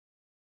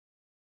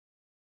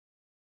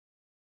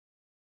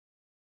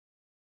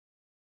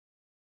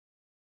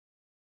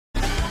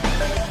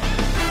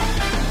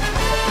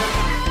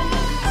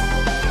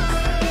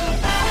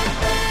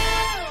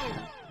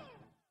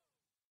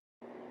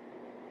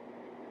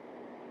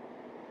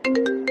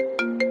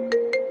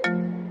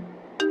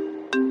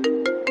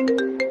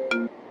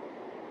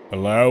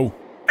Hello?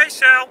 Hey,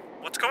 Sal.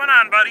 What's going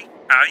on, buddy?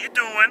 How you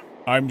doing?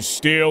 I'm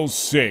still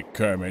sick,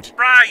 Kermit.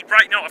 Right.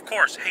 No, of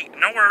course. Hey,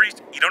 no worries.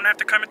 You don't have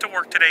to come into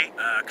work today.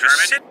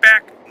 Just sit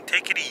back and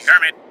take it easy.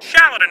 Kermit.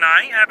 Shallot and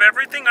I have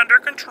everything under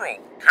control.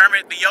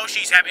 Kermit, the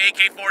Yoshis have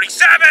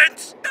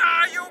AK-47s!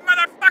 Ah, you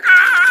motherfucker!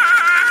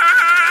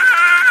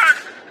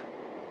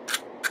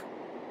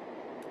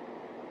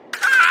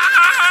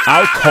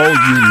 I'll call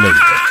you later.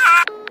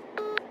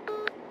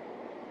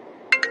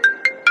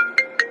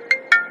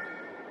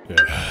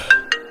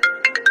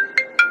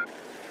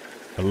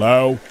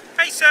 Hello?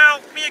 Hey,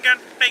 Sal. Me again.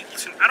 Hey,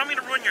 listen, I don't mean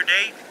to ruin your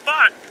day,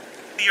 but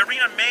the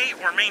arena may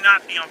or may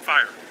not be on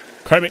fire.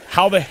 Kermit,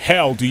 how the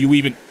hell do you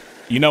even...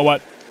 You know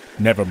what?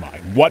 Never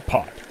mind. What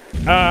part?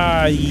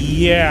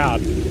 Yeah,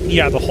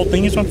 the whole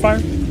thing is on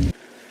fire?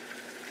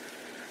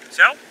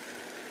 Sal?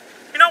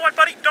 You know what,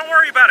 buddy? Don't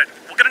worry about it.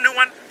 We'll get a new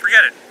one.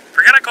 Forget it.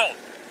 Forget I called.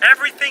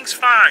 Everything's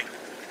fine.